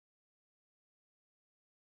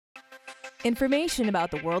Information about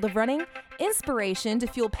the world of running, inspiration to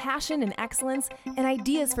fuel passion and excellence, and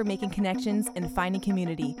ideas for making connections and finding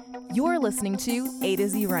community. You're listening to A to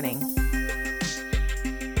Z Running.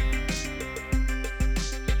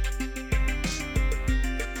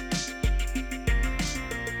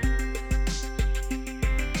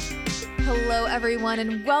 Hello, everyone,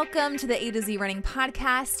 and welcome to the A to Z Running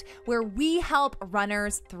podcast, where we help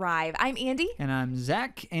runners thrive. I'm Andy. And I'm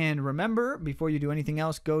Zach. And remember, before you do anything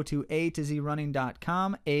else, go to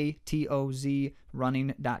atozrunning.com,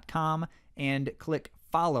 atozrunning.com, and click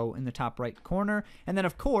follow in the top right corner. And then,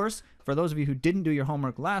 of course, for those of you who didn't do your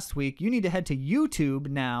homework last week, you need to head to YouTube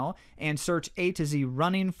now and search A to Z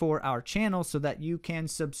Running for our channel so that you can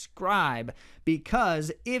subscribe.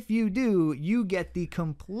 Because if you do, you get the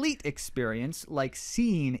complete experience, like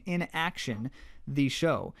seeing in action the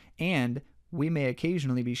show. And we may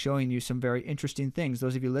occasionally be showing you some very interesting things.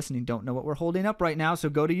 Those of you listening don't know what we're holding up right now, so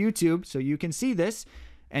go to YouTube so you can see this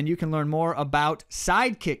and you can learn more about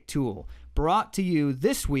Sidekick Tool, brought to you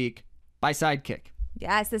this week by Sidekick.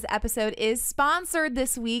 Yes, this episode is sponsored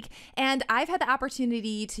this week, and I've had the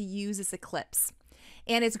opportunity to use this Eclipse.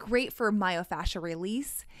 And it's great for myofascial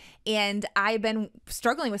release. And I've been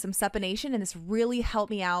struggling with some supination, and this really helped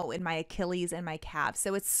me out in my Achilles and my calves.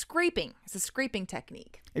 So it's scraping. It's a scraping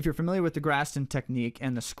technique. If you're familiar with the Graston technique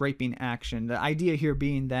and the scraping action, the idea here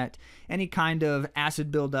being that any kind of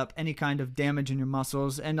acid buildup, any kind of damage in your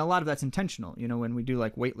muscles, and a lot of that's intentional. You know, when we do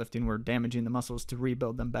like weightlifting, we're damaging the muscles to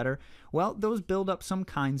rebuild them better. Well, those build up some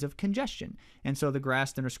kinds of congestion. And so the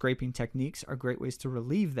Graston or scraping techniques are great ways to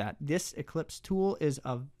relieve that. This Eclipse tool is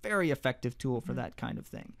a very effective tool for that kind of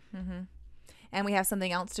thing. Mm-hmm. And we have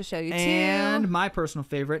something else to show you too. And my personal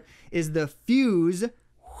favorite is the Fuse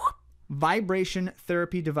vibration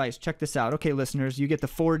therapy device. Check this out. Okay, listeners, you get the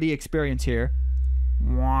 4D experience here.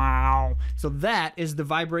 Wow. So that is the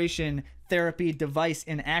vibration therapy device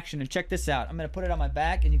in action. And check this out. I'm going to put it on my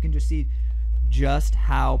back and you can just see just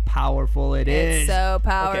how powerful it is. It's so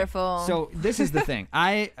powerful. Okay, so this is the thing.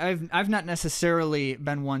 I've not necessarily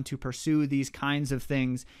been one to pursue these kinds of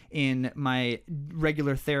things in my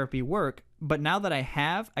regular therapy work. But now that I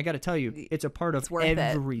have, I got to tell you, it's a part of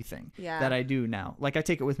everything that I do now. Like I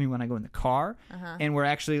take it with me when I go in the car, and we're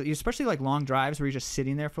actually, especially like long drives where you're just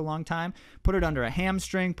sitting there for a long time, put it under a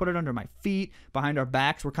hamstring, put it under my feet, behind our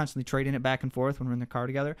backs. We're constantly trading it back and forth when we're in the car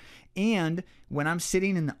together. And when I'm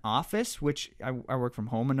sitting in the office, which I work from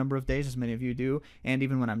home a number of days, as many of you do, and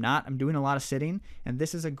even when I'm not, I'm doing a lot of sitting. And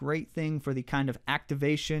this is a great thing for the kind of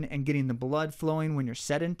activation and getting the blood flowing when you're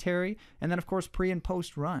sedentary. And then, of course, pre and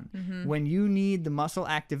post run. When you need the muscle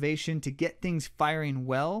activation to get things firing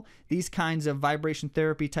well, these kinds of vibration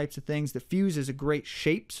therapy types of things, the Fuse is a great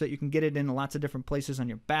shape so that you can get it in lots of different places on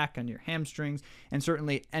your back, on your hamstrings, and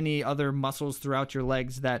certainly any other muscles throughout your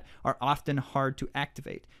legs that are often hard to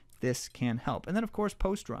activate. This can help. And then, of course,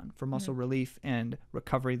 post-run for muscle relief and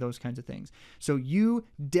recovery, those kinds of things. So you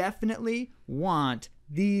definitely want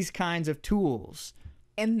these kinds of tools.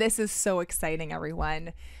 And this is so exciting,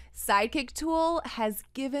 everyone. Sidekick Tool has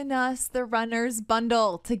given us the Runner's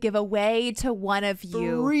Bundle to give away to one of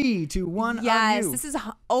you. Free to one of you. Yes, this is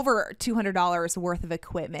over $200 worth of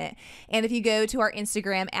equipment. And if you go to our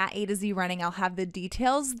Instagram at A to Z Running, I'll have the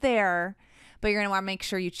details there. But you're going to want to make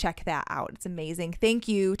sure you check that out. It's amazing. Thank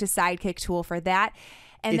you to Sidekick Tool for that.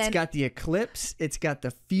 And it's got the Eclipse, it's got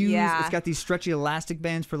the Fuse, it's got these stretchy elastic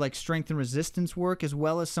bands for like strength and resistance work, as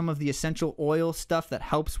well as some of the essential oil stuff that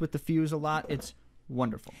helps with the Fuse a lot. It's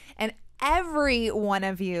wonderful. And every one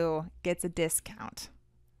of you gets a discount.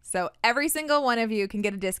 So every single one of you can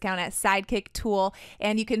get a discount at Sidekick Tool,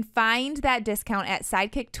 and you can find that discount at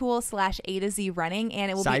sidekicktool/A to Z Running,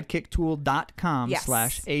 and it will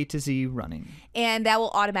sidekicktool.com/A to Z Running. And that will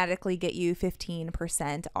automatically get you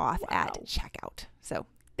 15% off at checkout. So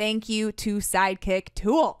thank you to Sidekick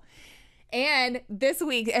Tool. And this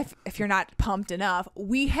week, if you're not pumped enough,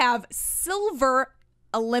 we have silver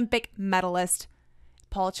Olympic medalist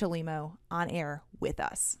Paul Chelimo on air with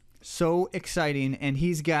us. So exciting. And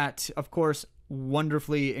he's got, of course,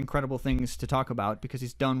 wonderfully incredible things to talk about because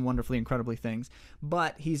he's done wonderfully incredibly things.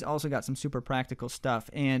 But he's also got some super practical stuff.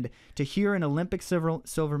 And to hear an Olympic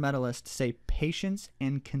silver medalist say patience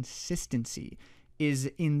and consistency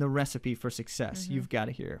is in the recipe for success, you've got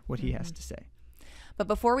to hear what he has to say. But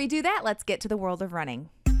before we do that, let's get to the world of running.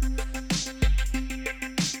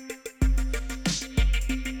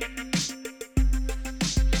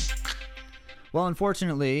 Well,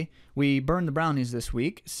 unfortunately, We burned the brownies this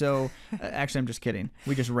week. So actually, I'm just kidding.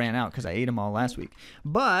 We just ran out because I ate them all last week.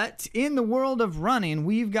 But in the world of running,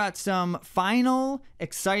 we've got some final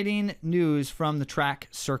exciting news from the track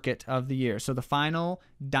circuit of the year. So the final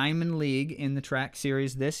Diamond League in the track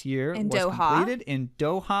series this year was completed in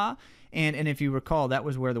Doha. And if you recall, that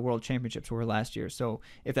was where the World Championships were last year. So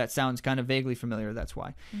if that sounds kind of vaguely familiar, that's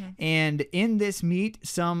why. Mm-hmm. And in this meet,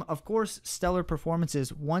 some, of course, stellar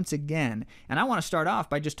performances once again. And I want to start off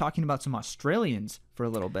by just talking about some Australians for a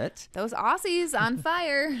little bit. Those Aussies on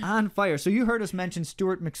fire. On fire. So you heard us mention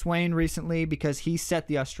Stuart McSwain recently because he set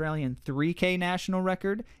the Australian 3K national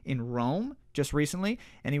record in Rome just recently,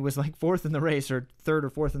 and he was like fourth in the race, or third or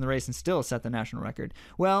fourth in the race, and still set the national record.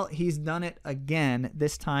 Well, he's done it again,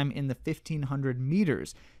 this time in the 1,500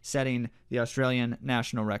 meters, setting the Australian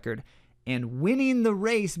national record and winning the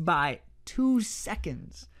race by 2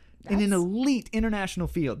 seconds in an elite international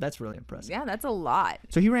field. That's really impressive. Yeah, that's a lot.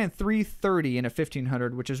 So he ran 3:30 in a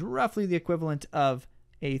 1,500, which is roughly the equivalent of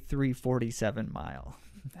a 3:47 mile.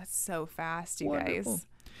 That's so fast, you guys.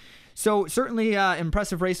 So certainly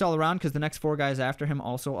impressive race all around, because the next 4 guys after him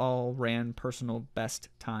also all ran personal best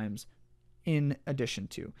times in addition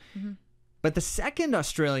to. Mm-hmm. But the second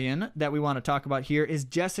Australian that we want to talk about here is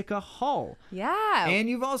Jessica Hull. Yeah. And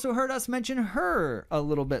you've also heard us mention her a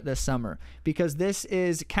little bit this summer, because this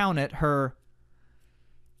is, count it, her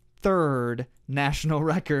 3rd national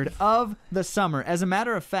record of the summer. As a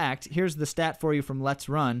matter of fact, here's the stat for you from Let's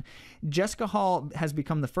Run. Jessica Hull has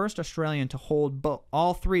become the first Australian to hold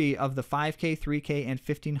all 3 of the 5K, 3K, and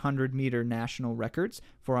 1,500 meter national records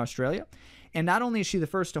for Australia. And not only is she the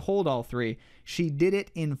first to hold all 3, she did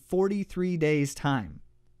it in 43 days' time.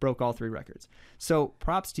 Broke all 3 records. So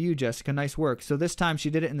props to you, Jessica. Nice work. So this time she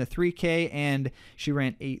did it in the 3K, and she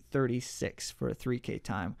ran 8:36 for a 3K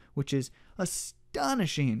time, which is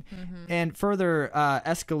astonishing, and further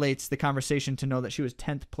escalates the conversation to know that she was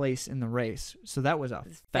 10th place in the race. So that was a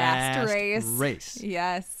fast race.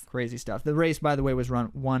 Yes. Crazy stuff. The race, by the way, was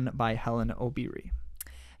won by Helen Obiri.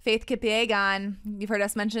 Faith Kipyegon, you've heard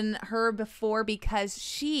us mention her before because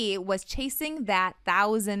she was chasing that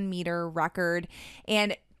 1,000-meter record,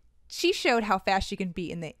 and she showed how fast she can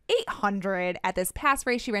be in the 800. At this past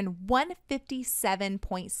race, she ran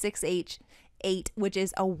 1:57.68, which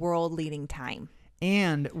is a world-leading time.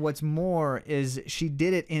 And what's more is she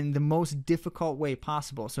did it in the most difficult way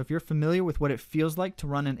possible. So if you're familiar with what it feels like to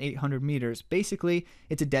run an 800 meters, basically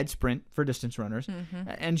it's a dead sprint for distance runners.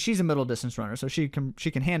 And she's a middle distance runner, so she can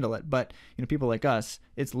handle it. But people like us,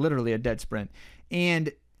 it's literally a dead sprint.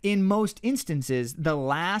 And in most instances, the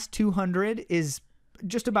last 200 is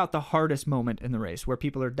just about the hardest moment in the race, where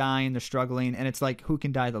people are dying, they're struggling, and it's like who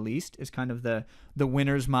can die the least is kind of the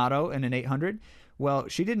winner's motto in an 800. Well,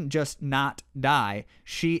 she didn't just not die.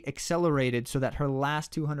 She accelerated so that her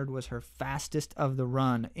last 200 was her fastest of the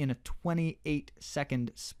run in a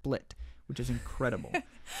 28-second split, which is incredible.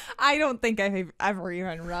 I don't think I've ever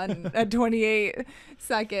even run a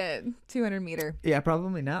 28-second 200-meter. Yeah,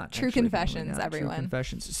 probably not. True confessions, everyone. True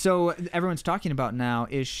confessions. So everyone's talking about now,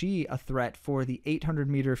 is she a threat for the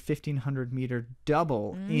 800-meter, 1,500-meter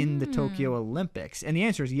double in the Tokyo Olympics? And the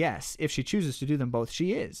answer is yes. If she chooses to do them both,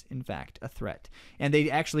 she is, in fact, a threat. And they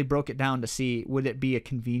actually broke it down to see, would it be a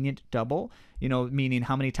convenient double? Meaning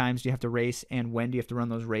how many times do you have to race and when do you have to run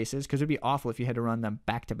those races? Because it would be awful if you had to run them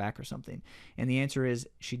back to back or something. And the answer is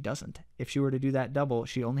she doesn't. If she were to do that double,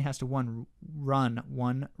 she only has to run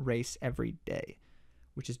one race every day,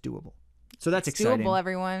 which is doable. So that's exciting. Doable,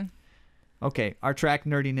 everyone. Okay, our track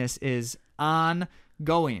nerdiness is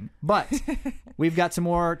ongoing, but we've got some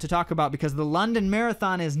more to talk about because the London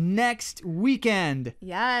Marathon is next weekend.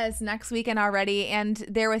 Yes, next weekend already, and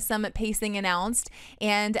there was some pacing announced,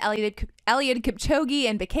 and Eliud Kipchoge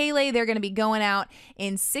and Bekele, they're going to be going out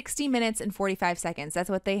in 60 minutes and 45 seconds. That's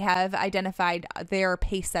what they have identified their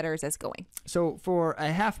pace setters as going. So for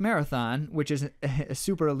a half marathon, which is a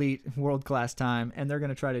super elite world-class time, and they're going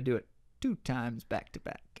to try to do it 2 times back to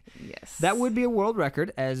back. Yes. That would be a world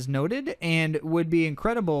record, as noted, and would be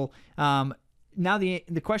incredible. Now the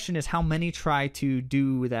question is how many try to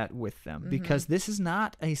do that with them, because this is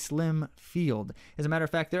not a slim field. As a matter of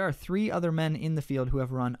fact, there are 3 other men in the field who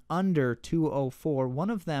have run under 2:04. One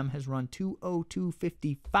of them has run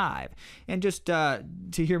 2:02.55. And just to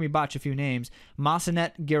hear me botch a few names,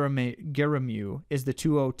 Masenet Geramiu is the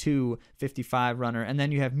 2:02.55 runner, and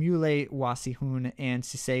then you have Mule Wasihun and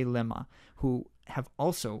Sise Lema, who have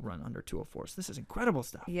also run under 2:04. So this is incredible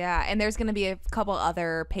stuff. Yeah, and there's going to be a couple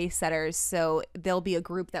other pace setters. So there'll be a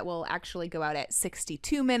group that will actually go out at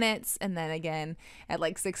 62 minutes and then again at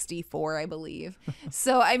like 64, I believe.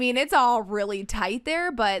 So, I mean, it's all really tight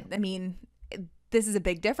there, but I mean, this is a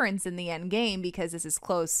big difference in the end game because this is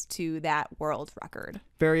close to that world record.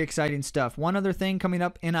 Very exciting stuff. One other thing coming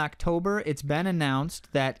up in October, it's been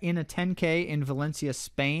announced that in a 10K in Valencia,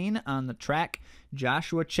 Spain on the track,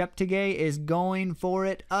 Joshua Cheptegei is going for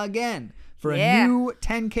it again for a new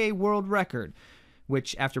 10K world record,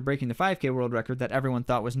 which after breaking the 5K world record that everyone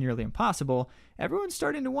thought was nearly impossible, everyone's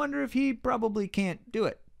starting to wonder if he probably can't do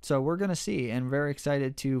it. So we're going to see, and very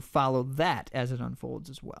excited to follow that as it unfolds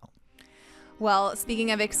as well. Well,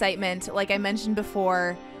 speaking of excitement, like I mentioned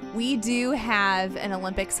before, we do have an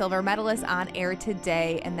Olympic silver medalist on air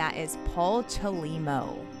today, and that is Paul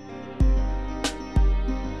Chelimo.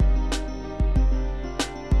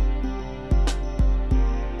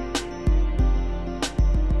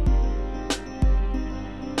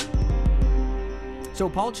 So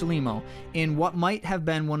Paul Chelimo, in what might have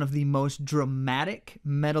been one of the most dramatic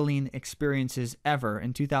medaling experiences ever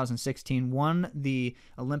in 2016, won the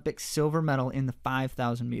Olympic silver medal in the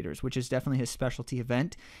 5,000 meters, which is definitely his specialty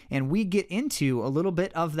event. And we get into a little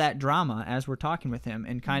bit of that drama as we're talking with him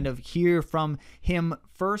and kind of hear from him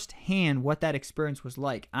firsthand what that experience was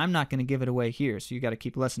like. I'm not going to give it away here, so you got to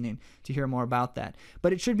keep listening to hear more about that.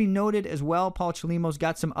 But it should be noted as well, Paul Chelimo's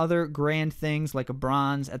got some other grand things like a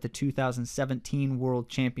bronze at the 2017 World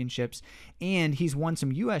Championships, and he's won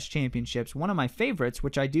some U.S. championships. One of my favorites,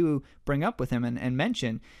 which I do bring up with him and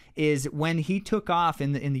mention, is when he took off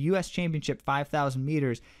in the U.S. Championship 5,000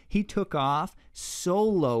 meters. He took off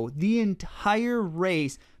solo the entire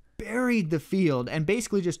race, buried the field, and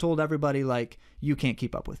basically just told everybody, like, you can't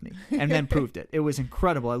keep up with me, and then proved it. It was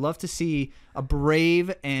incredible. I love to see a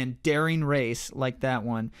brave and daring race like that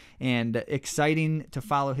one, and exciting to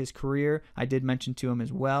follow his career. I did mention to him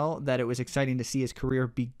as well that it was exciting to see his career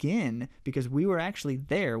begin because we were actually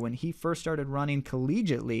there when he first started running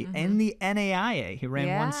collegiately in the NAIA. He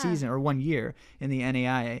ran one season or 1 year in the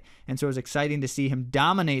NAIA, and so it was exciting to see him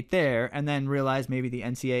dominate there and then realize maybe the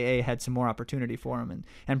NCAA had some more opportunity for him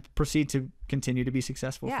and proceed to continue to be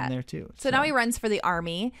successful from there too. So now he runs for the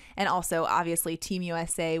Army and also obviously Team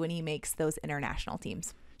USA when he makes those international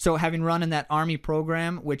teams. So having run in that Army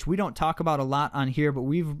program, which we don't talk about a lot on here, but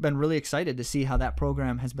we've been really excited to see how that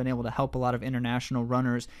program has been able to help a lot of international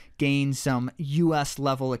runners gain some U.S.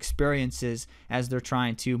 level experiences as they're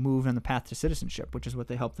trying to move on the path to citizenship, which is what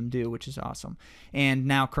they help them do, which is awesome. And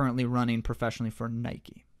now currently running professionally for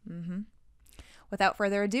Nike. Without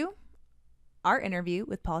further ado, our interview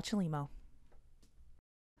with Paul Chelimo.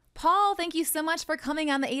 Paul, thank you so much for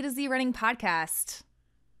coming on the A to Z Running Podcast.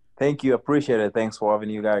 Thank you. Appreciate it. Thanks for having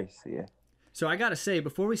you guys. Yeah. So I got to say,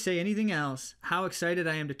 before we say anything else, how excited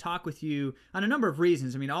I am to talk with you on a number of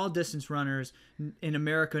reasons. I mean, all distance runners in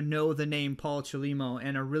America know the name Paul Chelimo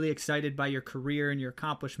and are really excited by your career and your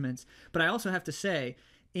accomplishments. But I also have to say,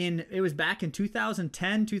 it was back in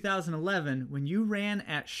 2010, 2011, when you ran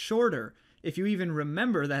at Shorter, if you even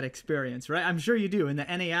remember that experience, right? I'm sure you do, in the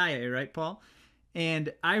NAIA, right, Paul?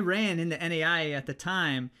 And I ran in the NAIA at the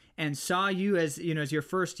time and saw you as your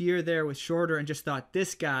first year there with Shorter and just thought,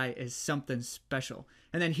 this guy is something special.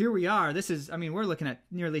 And then here we are. We're looking at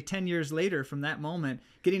nearly 10 years later from that moment,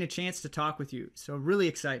 getting a chance to talk with you. So really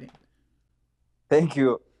exciting. Thank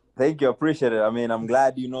you. Thank you. Appreciate it. I mean, I'm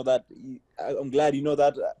glad you know that.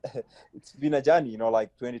 It's been a journey, like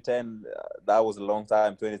 2010, that was a long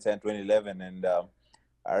time, 2010, 2011. And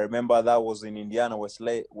I remember that was in Indiana,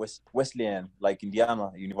 Wesleyan, like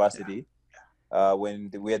Indiana University,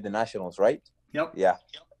 when we had the nationals, right? Yep. Yeah,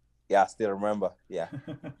 I still remember. Yeah.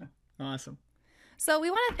 Awesome. So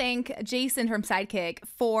we want to thank Jason from Sidekick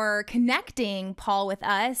for connecting Paul with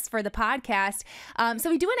us for the podcast.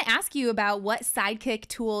 So we do want to ask you about what Sidekick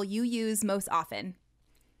tool you use most often.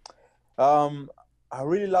 I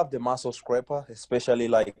really love the muscle scraper, especially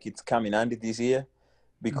like it's coming handy this year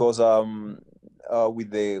because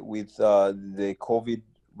with the COVID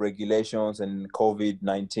regulations and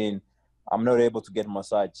COVID-19, I'm not able to get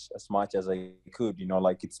massage as much as I could.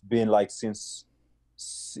 Like it's been since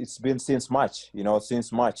March.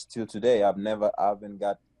 Since March till today, I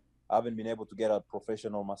haven't been able to get a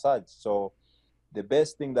professional massage. So the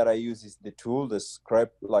best thing that I use is the tool, the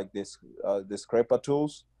scraper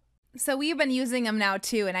tools. So we've been using them now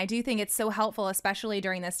too, and I do think it's so helpful, especially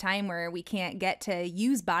during this time where we can't get to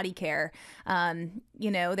use body care. We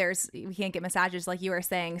can't get massages like you were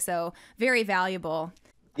saying, so very valuable.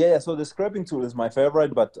 Yeah. So the scraping tool is my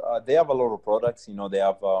favorite, but they have a lot of products. They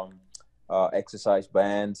have exercise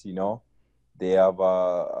bands. They have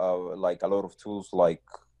like a lot of tools. Like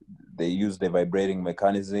they use the vibrating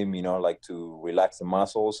mechanism. Like to relax the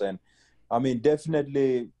muscles, and I mean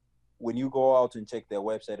definitely. When you go out and check their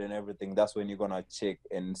website and everything, that's when you're going to check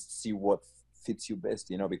and see what fits you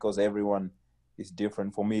best, because everyone it's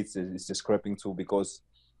different. For me, it's the scraping tool because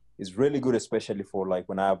it's really good, especially for like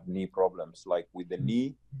when I have knee problems. Like with the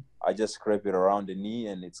knee, I just scrape it around the knee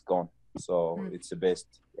and it's gone. So it's the best.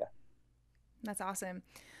 Yeah. That's awesome.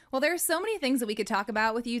 Well, there's so many things that we could talk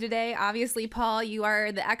about with you today. Obviously, Paul, you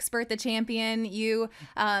are the expert, the champion. You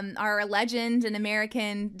are a legend in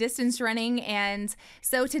American distance running. And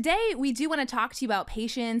so today we do want to talk to you about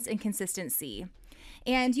patience and consistency.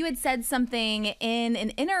 And you had said something in an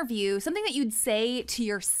interview, something that you'd say to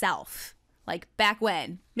yourself, like back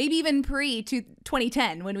when, maybe even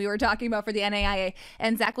pre-2010 when we were talking about for the NAIA.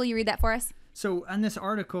 And Zach, will you read that for us? So on this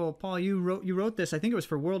article, Paul, you wrote this, I think it was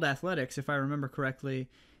for World Athletics, if I remember correctly.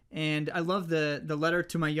 And I love the letter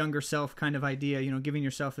to my younger self kind of idea, giving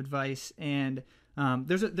yourself advice. And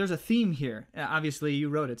there's a theme here. Obviously, you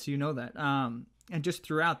wrote it, so you know that. And just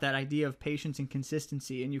throughout that idea of patience and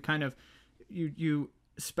consistency, and you kind of you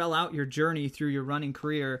spell out your journey through your running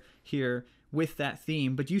career here with that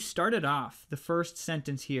theme. But you started off the first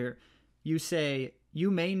sentence here. You say,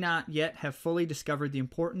 "You may not yet have fully discovered the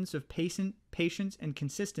importance of patience and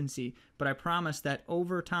consistency, but I promise that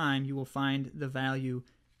over time you will find the value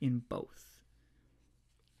in both."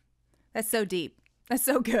 That's so deep. That's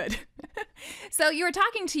so good. So you were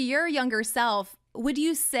talking to your younger self. Would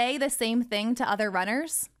you say the same thing to other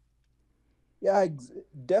runners? Yeah,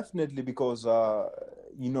 definitely, because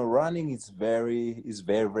running is very,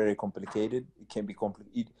 very complicated. It can be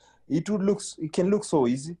complicated. It can look so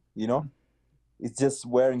easy, It's just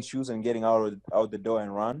wearing shoes and getting out the door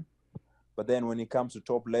and run. But then when it comes to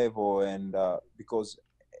top level, and because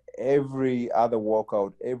every other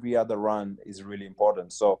workout, every other run is really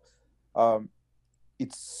important. So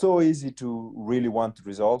it's so easy to really want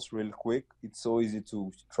results really quick. It's so easy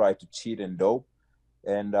to try to cheat and dope.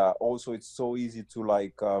 And also it's so easy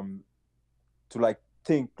to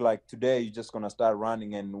think like today you're just going to start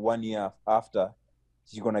running and 1 year after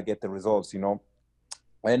you're going to get the results,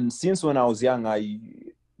 And since when I was young,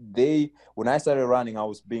 when I started running, I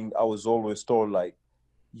was always told like,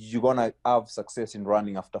 you're gonna have success in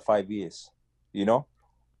running after 5 years,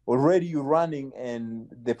 Already you're running, and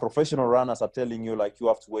the professional runners are telling you like you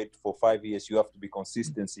have to wait for 5 years, you have to be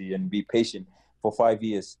consistency and be patient for 5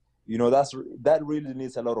 years. That really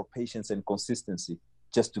needs a lot of patience and consistency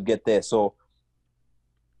just to get there. So,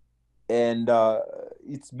 and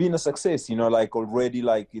it's been a success, like already,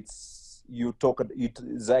 like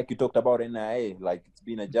Zach, you talked about NIA, like it's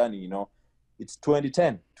been a journey, It's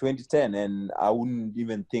 2010, and I wouldn't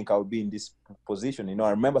even think I would be in this position.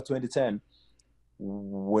 I remember 2010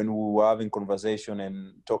 when we were having conversation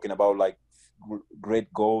and talking about like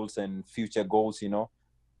great goals and future goals.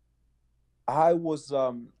 I was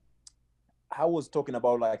talking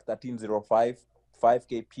about like 13:05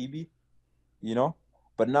 5K PB,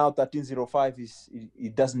 but now 13:05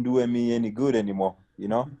 it doesn't do me any good anymore,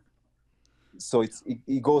 So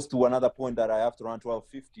it goes to another point that I have to run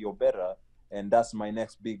 12:50 or better. And that's my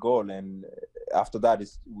next big goal. And after that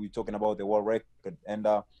we're talking about the world record. And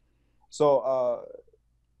so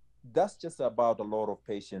that's just about a lot of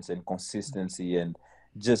patience and consistency, and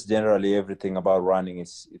just generally everything about running it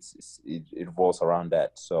revolves around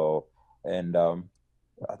that. So, and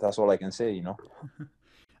that's all I can say,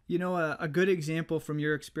 A good example from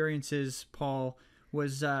your experiences, Paul,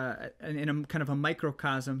 was in a kind of a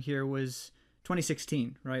microcosm here was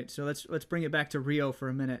 2016, right? So let's bring it back to Rio for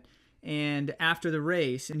a minute. And after the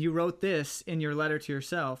race, and you wrote this in your letter to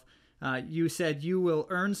yourself, you said you will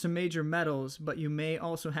earn some major medals, but you may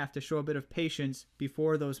also have to show a bit of patience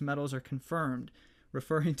before those medals are confirmed,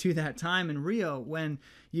 referring to that time in Rio when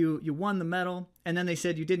you won the medal, and then they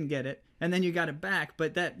said you didn't get it, and then you got it back.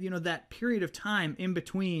 But that period of time in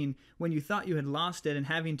between when you thought you had lost it and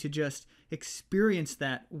having to just experience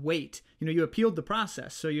that wait, you appealed the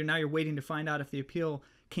process, so you're waiting to find out if the appeal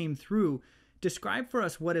came through. Describe for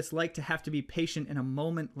us what it's like to have to be patient in a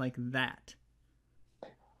moment like that.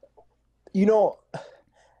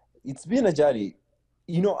 It's been a journey.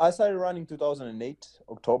 I started running 2008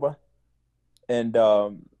 October, and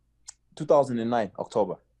 2009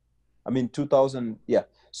 October. 2000, yeah.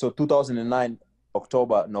 So 2009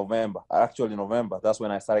 October, November. Actually November. That's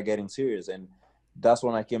when I started getting serious, and that's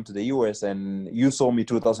when I came to the US. And you saw me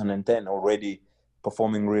 2010 already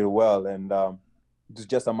performing really well, and it was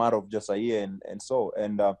just a matter of just a year, and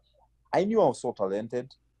I knew I was so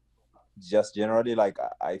talented. Just generally, like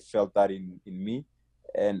I felt that in me,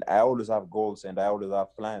 and I always have goals and I always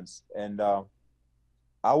have plans. And I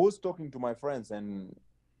was talking to my friends, and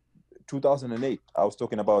 2008, I was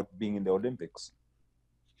talking about being in the Olympics.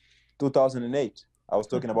 2008, I was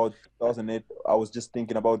talking about 2008. I was just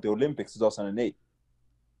thinking about the Olympics 2008,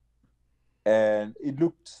 and it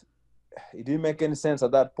looked it didn't make any sense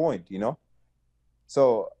at that point,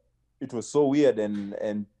 So it was so weird,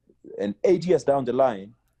 and 8 years down the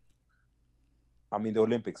line, I'm in the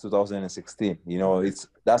Olympics 2016. It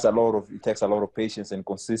takes a lot of patience and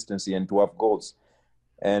consistency and to have goals.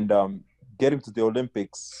 And getting to the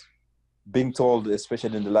Olympics, being told,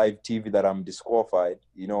 especially in the live TV, that I'm disqualified,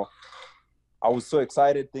 I was so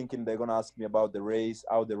excited thinking they're going to ask me about the race,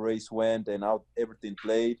 how the race went and how everything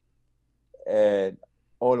played. And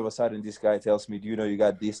all of a sudden, this guy tells me, you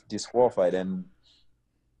got this disqualified. And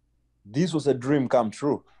this was a dream come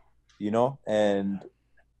true, and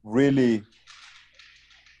really,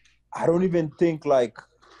 I don't even think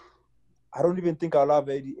I'll have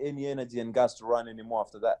any energy and gas to run anymore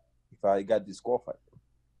after that if I got disqualified.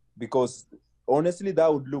 Because honestly,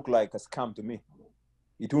 that would look like a scam to me.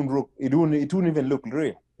 It wouldn't even look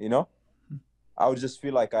real, I would just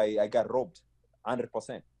feel like I got robbed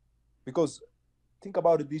 100%. Because think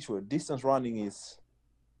about it this way, distance running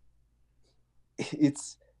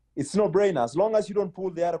it's no brainer. As long as you don't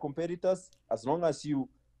pull the other competitors, as long as you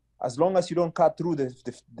don't cut through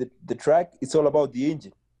the track, it's all about the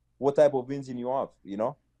engine, what type of engine you have,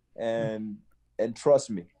 and trust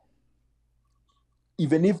me,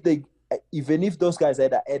 even if those guys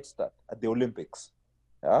had a head start at the Olympics,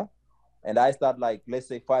 yeah, and I start like, let's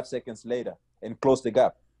say 5 seconds later and close the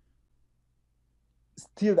gap,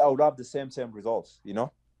 still I would have the same results,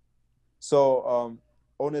 So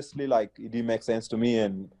honestly, like, it didn't make sense to me,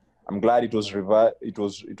 and I'm glad it was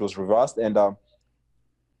reversed, and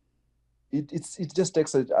it just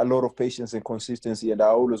takes a lot of patience and consistency, and I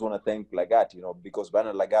always want to thank Lagat, because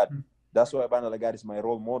Bernard Lagat, that's why Bernard Lagat is my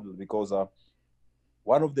role model, because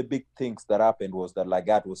one of the big things that happened was that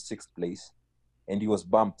Lagat was 6th place, and he was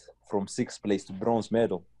bumped from 6th place to bronze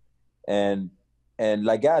medal, and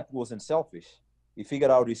Lagat wasn't selfish. He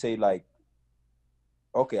figured out, he said, like,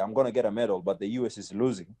 okay, I'm going to get a medal, but the US is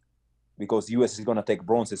losing because US is going to take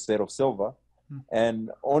bronze instead of silver.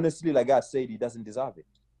 And honestly, Lagat said he doesn't deserve it,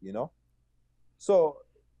 So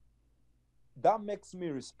that makes me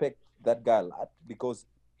respect that guy a lot, because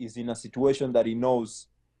he's in a situation that he knows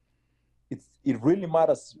it really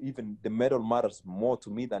matters. Even the medal matters more to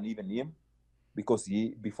me than even him, because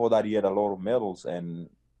before that he had a lot of medals, and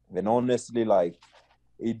honestly, like,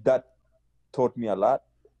 that taught me a lot.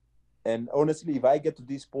 And honestly, if I get to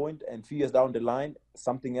this point and few years down the line,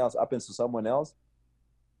 something else happens to someone else,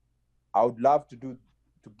 I would love to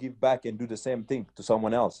give back and do the same thing to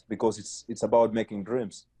someone else, because it's about making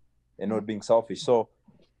dreams and not being selfish. So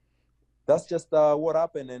that's just what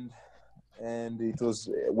happened. And it was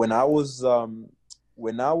when I was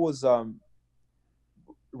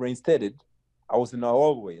reinstated, I was in a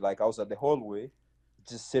hallway. Like, I was at the hallway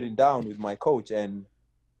just sitting down with my coach, and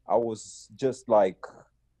I was just like,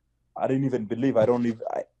 I didn't even believe. I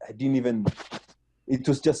didn't even. It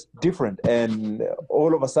was just different. And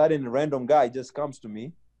all of a sudden, a random guy just comes to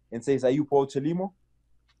me and says, "Are you Paul Chelimo?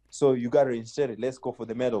 So you got to insert it. Let's go for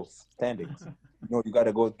the medals standings. You got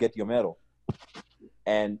to go get your medal."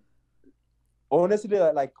 And honestly,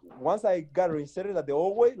 like, once I got reinstated at the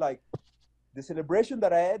hallway, like, the celebration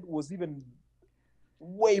that I had was even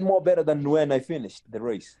way more better than when I finished the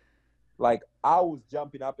race. Like, I was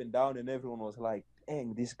jumping up and down, and everyone was like,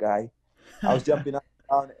 "Dang, this guy." I was jumping up and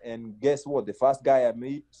down, and guess what? The first guy I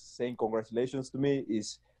meet saying congratulations to me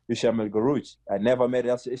is Isham El Garouj. I never met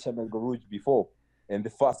Isham El Garouj before, and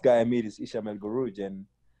the first guy I meet is Isham El Garouj,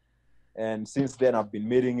 and since then I've been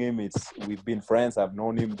meeting him. We've been friends. I've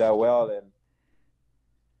known him that well, and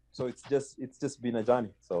so it's just been a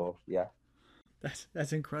journey. So yeah.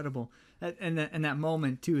 That's incredible. And that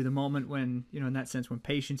moment too, the moment when, in that sense, when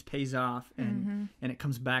patience pays off and it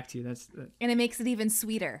comes back to you, and it makes it even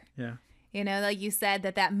sweeter. Yeah. Like you said,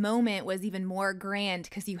 that moment was even more grand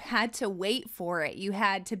because you had to wait for it. You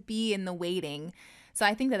had to be in the waiting. So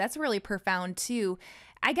I think that's really profound too.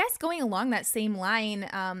 I guess going along that same line,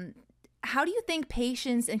 how do you think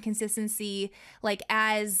patience and consistency, like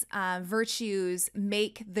as virtues,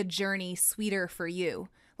 make the journey sweeter for you?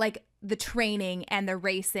 Like the training and the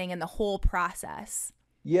racing and the whole process?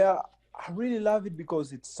 Yeah, I really love it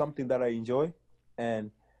because it's something that I enjoy. And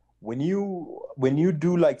when you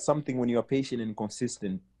do like something, when you're patient and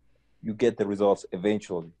consistent, you get the results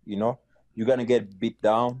eventually. You're gonna get beat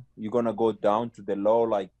down. You're gonna go down to the low,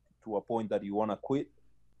 like to a point that you wanna quit.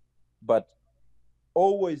 But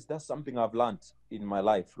always, that's something I've learned in my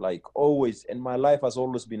life. Like, always, and my life has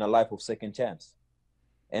always been a life of second chance.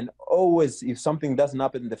 And always, if something doesn't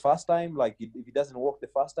happen the first time, like if it doesn't work the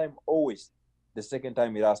first time, always the second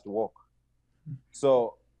time it has to work.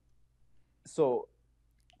 So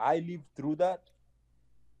I lived through that,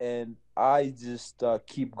 and I just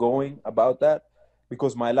keep going about that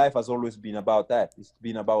because my life has always been about that. It's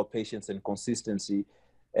been about patience and consistency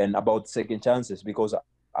and about second chances. Because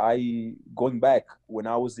going back when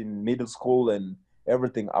I was in middle school and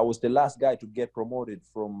everything, I was the last guy to get promoted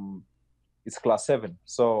from it's class 7.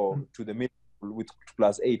 So to the middle with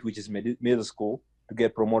class 8, which is middle school, to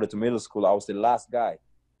get promoted to middle school, I was the last guy,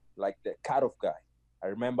 like the cutoff guy. I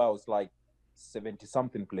remember I was like 70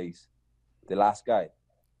 something place, the last guy.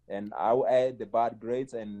 And I had the bad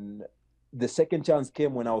grades. And the second chance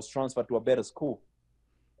came when I was transferred to a better school.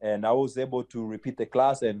 And I was able to repeat the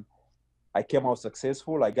class and I came out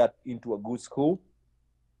successful. I got into a good school.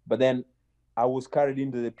 But then I was carried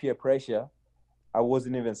into the peer pressure. I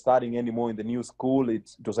wasn't even studying anymore in the new school.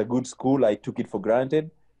 It was a good school. I took it for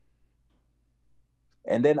granted.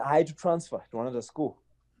 And then I had to transfer to another school.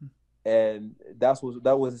 And that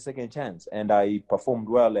was the second chance. And I performed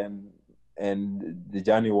well, and the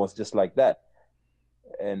journey was just like that.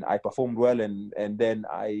 And I performed well, and then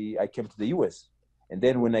I came to the US. And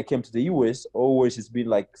then when I came to the US, always it's been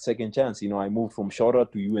like second chance. I moved from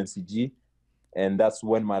Shota to UNCG, and that's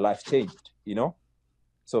when my life changed.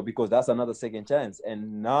 So because that's another second chance.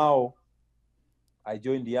 And now I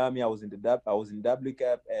joined the army. I was in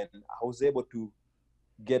WCAP, and I was able to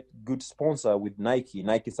get good sponsor with Nike.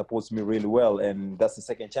 Nike supports me really well, and that's the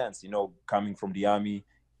second chance. Coming from the army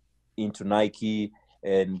into Nike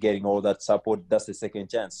and getting all that support, that's the second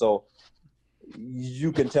chance. So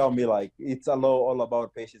you can tell me like it's all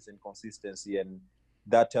about patience and consistency, and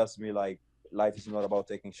that tells me like life is not about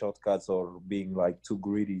taking shortcuts or being like too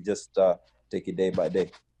greedy. Just take it day by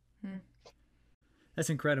day. That's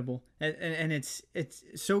incredible, and it's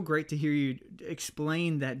so great to hear you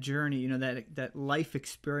explain that journey, that life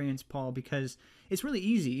experience, Paul, because it's really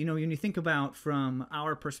easy, when you think about from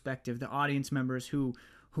our perspective, the audience members who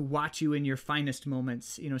watch you in your finest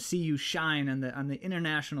moments, see you shine on the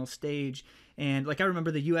international stage. And like I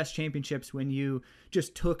remember the U.S. championships when you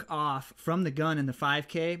just took off from the gun in the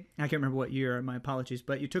 5K. I can't remember what year, my apologies,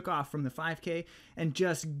 but you took off from the 5K and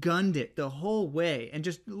just gunned it the whole way and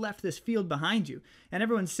just left this field behind you. And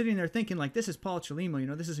everyone's sitting there thinking like, this is Paul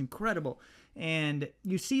Chelimo, this is incredible. And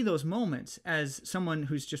you see those moments as someone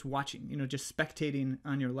who's just watching, just spectating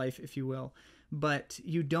on your life, if you will. But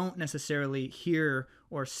you don't necessarily hear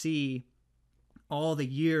or see all the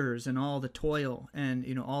years and all the toil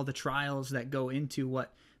and all the trials that go into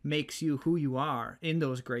what makes you who you are in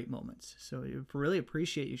those great moments. So I really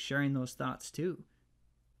appreciate you sharing those thoughts too.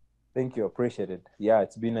 Thank you, appreciate it. Yeah,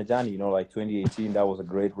 it's been a journey. Like 2018, that was a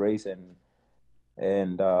great race,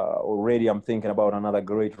 and already I'm thinking about another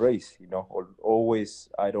great race. Always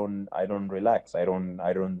I don't relax. I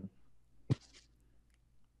don't.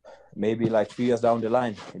 Maybe like 3 years down the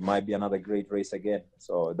line, it might be another great race again.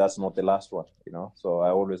 So that's not the last one. So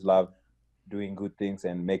I always love doing good things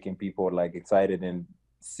and making people like excited and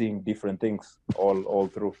seeing different things all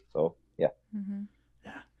through. So yeah. Mm-hmm.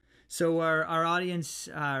 Yeah. So our audience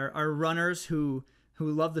are runners who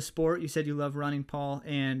love the sport. You said you love running, Paul,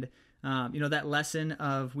 and that lesson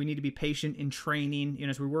of we need to be patient in training.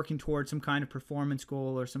 As we're working towards some kind of performance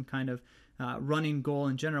goal or some kind of running goal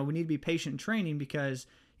in general, we need to be patient in training because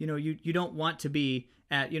you don't want to be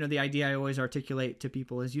at, the idea I always articulate to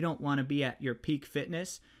people is you don't want to be at your peak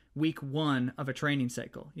fitness week 1 of a training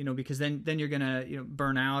cycle, because then you're going to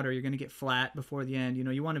burn out or you're going to get flat before the end.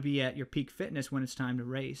 You want to be at your peak fitness when it's time to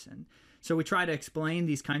race. And so we try to explain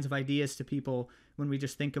these kinds of ideas to people when we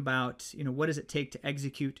just think about, what does it take to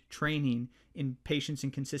execute training in patience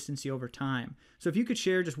and consistency over time. So if you could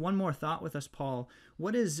share just one more thought with us, Paul,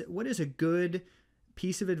 what is a good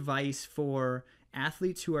piece of advice for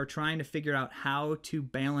athletes who are trying to figure out how to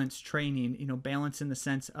balance training, balance in the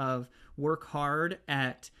sense of work hard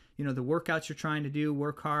at, the workouts you're trying to do,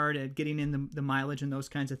 work hard at getting in the mileage and those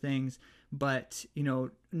kinds of things. But,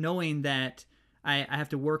 knowing that I have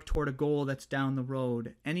to work toward a goal that's down the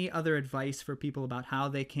road. Any other advice for people about how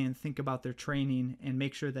they can think about their training and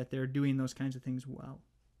make sure that they're doing those kinds of things well?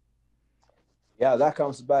 Yeah, that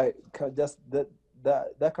comes by just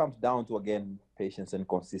that comes down to, again, patience and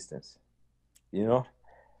consistency.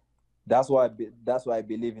 That's why I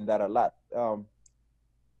believe in that a lot.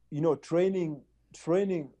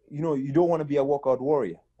 Training. You don't want to be a workout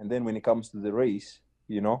warrior, and then when it comes to the race,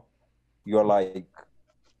 you're like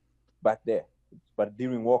back there. But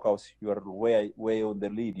during workouts, you are way on the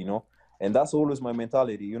lead. And that's always my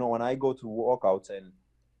mentality. When I go to workouts and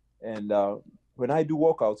when I do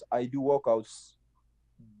workouts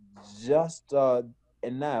just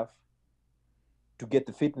enough to get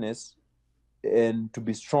the fitness and to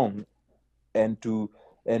be strong and to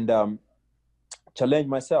challenge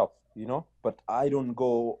myself, but I don't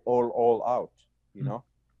go all out, you know.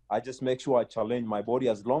 I just make sure I challenge my body.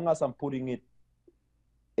 As long as I'm putting it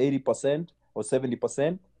 80% or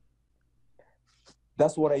 70%,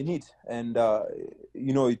 that's what I need. And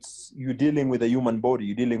you know, it's, you're dealing with a human body.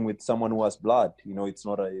 You're dealing with someone who has blood. You know, it's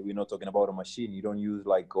not a, we're not talking about a machine. You don't use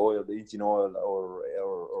like oil, the engine oil,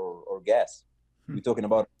 or gas. We're talking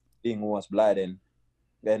about being who has blood,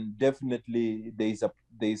 and definitely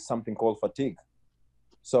there's something called fatigue.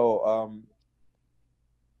 So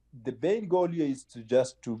the main goal here is to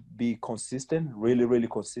just to be consistent, really, really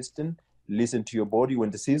consistent. Listen to your body when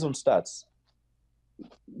the season starts.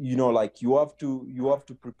 You know, like you have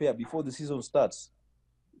to prepare before the season starts.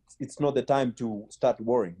 It's not the time to start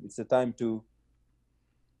worrying. It's the time to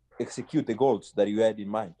execute the goals that you had in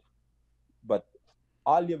mind. But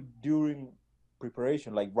earlier during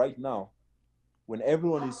preparation, like right now, when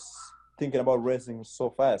everyone is thinking about racing so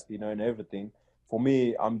fast, you know, and everything, for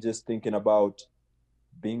me, I'm just thinking about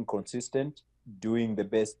being consistent, doing the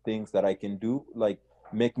best things that I can do, like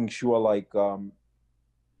making sure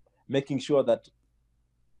making sure that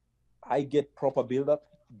I get proper build up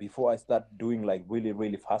before I start doing like really,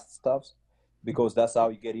 really fast stuff, because that's how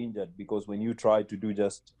you get injured. Because when you try to do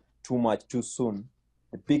just too much too soon,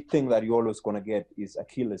 the big thing that you're always gonna get is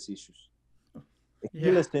Achilles issues.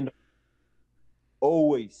 Achilles tendon,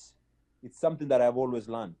 always, it's something that I've always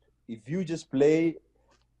learned. If you just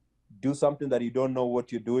do something that you don't know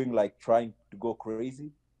what you're doing, like trying to go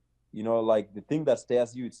crazy, you know, like the thing that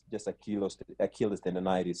stares you, it's just Achilles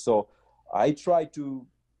tendonitis. So I try to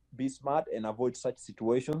be smart and avoid such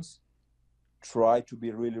situations. Try to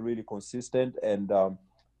be really, really consistent, and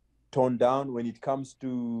tone down when it comes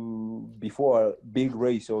to before a big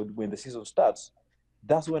race or when the season starts.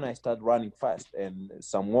 That's when I start running fast, and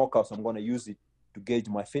some workouts I'm going to use it to gauge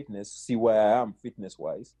my fitness, see where I am fitness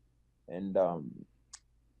wise, and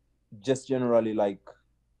just generally like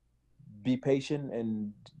be patient,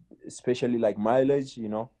 and especially like mileage, you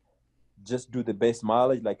know, just do the best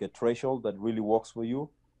mileage, like a threshold that really works for you.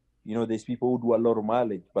 You know, there's people who do a lot of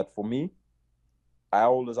mileage, but for me, I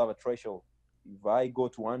always have a threshold. If I go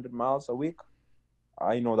to 100 miles a week,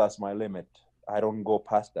 I know that's my limit. I don't go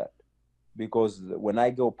past that, because when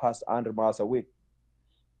I go past 100 miles a week,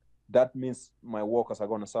 that means my workers are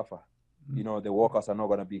going to suffer. You know, the workers are not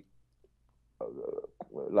going to be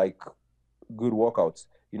like good workouts.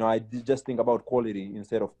 You know, I just think about quality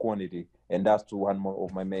instead of quantity, and that's one more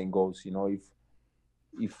of my main goals. You know,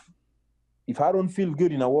 if I don't feel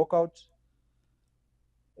good in a workout,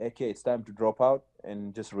 okay, it's time to drop out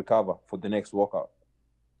and just recover for the next workout.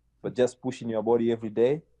 But just pushing your body every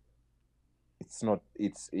day,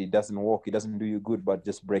 it doesn't work. It doesn't do you good, but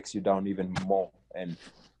just breaks you down even more. And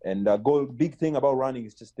big thing about running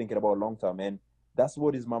is just thinking about long term, and that's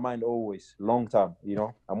what is my mind always, long term. You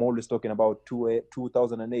know, I'm always talking about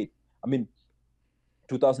 2008. I mean,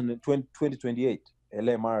 2028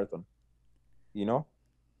 LA Marathon. You know,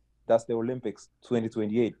 that's the Olympics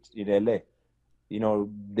 2028 in LA. You know,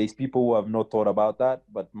 there's people who have not thought about that,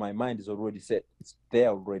 but my mind is already set. It's there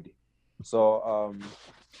already. So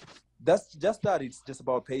that's just that. It's just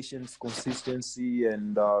about patience, consistency,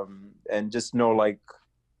 and just know, like,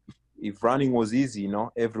 if running was easy, you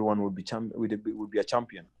know, everyone would be a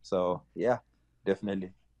champion. So yeah,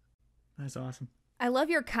 definitely. That's awesome. I love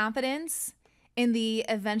your confidence in the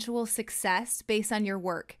eventual success based on your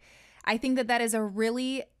work. I think that that is a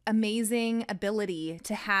really amazing ability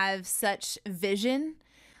to have such vision,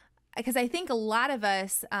 because I think a lot of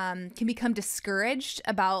us can become discouraged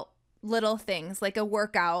about little things like a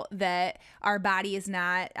workout that our body is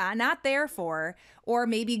not there for, or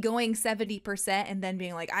maybe going 70% and then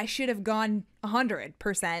being like, I should have gone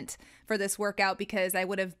 100% for this workout because I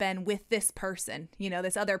would have been with this person, you know,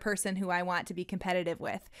 this other person who I want to be competitive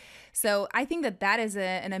with. So I think that that is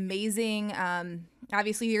an amazing,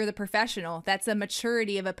 obviously you're the professional. That's a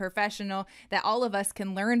maturity of a professional that all of us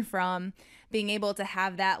can learn from, being able to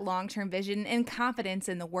have that long-term vision and confidence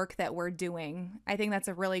in the work that we're doing. I think that's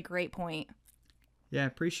a really great point. Yeah,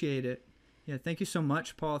 appreciate it. Yeah, thank you so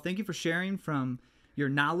much, Paul. Thank you for sharing from your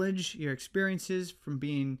knowledge, your experiences, from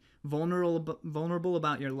being vulnerable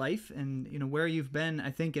about your life and, you know, where you've been.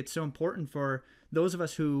 I think it's so important for those of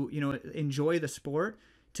us who, you know, enjoy the sport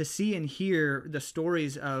to see and hear the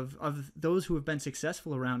stories of those who have been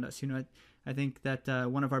successful around us. You know, I think that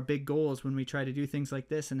one of our big goals when we try to do things like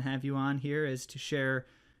this and have you on here is to share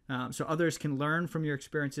so others can learn from your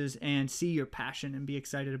experiences and see your passion and be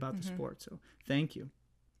excited about the sport. So thank you.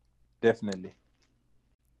 Definitely.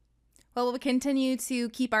 Well, we'll continue to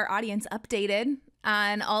keep our audience updated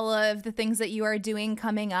on all of the things that you are doing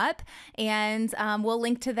coming up. And we'll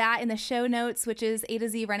link to that in the show notes, which is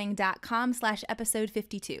a2zrunning.com/episode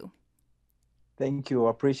 52. Thank you. I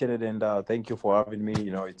appreciate it. And thank you for having me.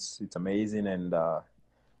 It's amazing. And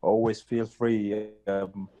always feel free.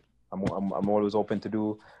 I'm always open to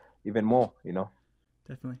do even more,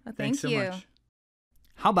 Definitely. Well, Thanks so thank you. much.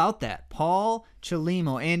 How about that? Paul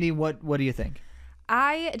Chelimo. Andy, what do you think?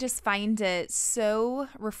 I just find it so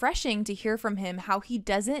refreshing to hear from him how he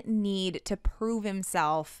doesn't need to prove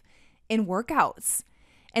himself in workouts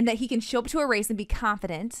and that he can show up to a race and be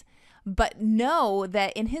confident, but know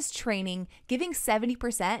that in his training, giving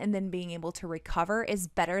 70% and then being able to recover is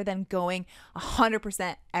better than going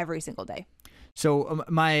 100% every single day. So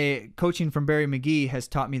my coaching from Barry McGee has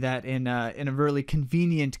taught me that in a really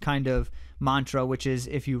convenient kind of mantra, which is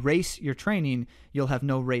if you race your training, you'll have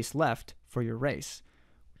no race left for your race.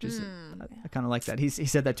 Which is I kind of like that. He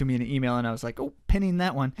said that to me in an email, and I was like, oh, pinning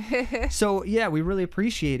that one. So yeah, we really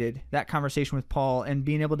appreciated that conversation with Paul and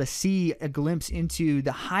being able to see a glimpse into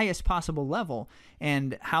the highest possible level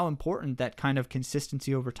and how important that kind of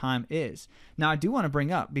consistency over time is. Now, I do want to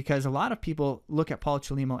bring up, because a lot of people look at Paul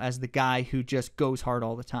Chelimo as the guy who just goes hard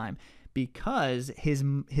all the time, because his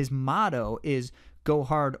motto is go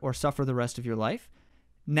hard or suffer the rest of your life.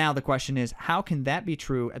 Now the question is, how can that be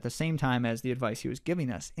true at the same time as the advice he was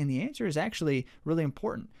giving us? And the answer is actually really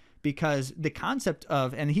important, because the concept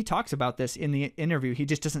of, and he talks about this in the interview, he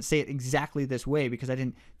just doesn't say it exactly this way because I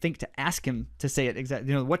didn't think to ask him to say it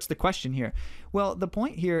exactly. What's the question here? Well, the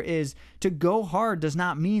point here is to go hard does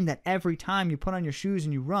not mean that every time you put on your shoes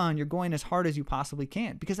and you run, you're going as hard as you possibly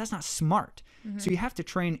can, because that's not smart. Mm-hmm. So you have to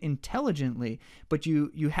train intelligently, but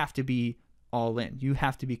you have to be all in. You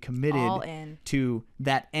have to be committed to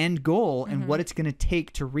that end goal and what it's going to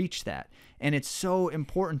take to reach that. And it's so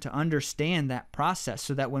important to understand that process,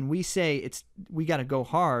 so that when we say we got to go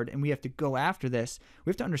hard and we have to go after this, we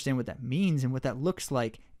have to understand what that means and what that looks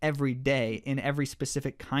like every day in every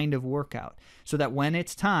specific kind of workout, so that when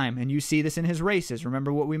it's time, and you see this in his races,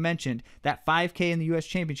 remember what we mentioned, that 5K in the U.S.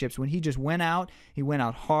 Championships, when he just went out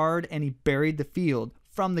hard and he buried the field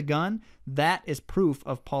from the gun. That is proof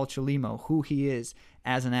of Paul Chelimo, who he is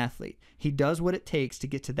as an athlete. He does what it takes to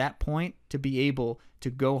get to that point to be able to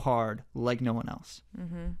go hard like no one else.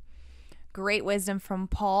 Mm-hmm. Great wisdom from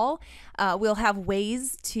Paul. We'll have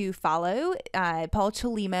ways to follow Paul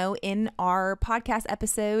Chelimo in our podcast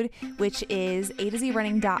episode, which is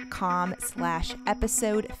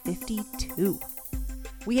a2zrunning.com/episode 52.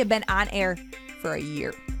 We have been on air for a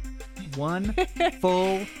year. 1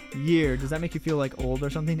 full year. Does that make you feel like old or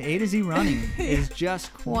something? A to Z Running is just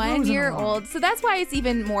 1 year old. So that's why it's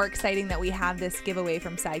even more exciting that we have this giveaway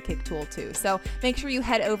from Sidekick Tool too. So make sure you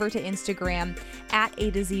head over to Instagram at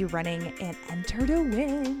A2Z Running and enter to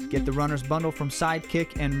win. Get the runner's bundle from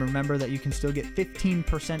Sidekick, and remember that you can still get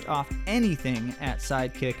 15% off anything at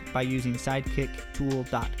Sidekick by using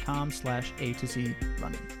sidekicktool.com/A2Z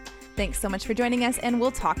Running. Thanks so much for joining us, and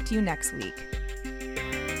we'll talk to you next week.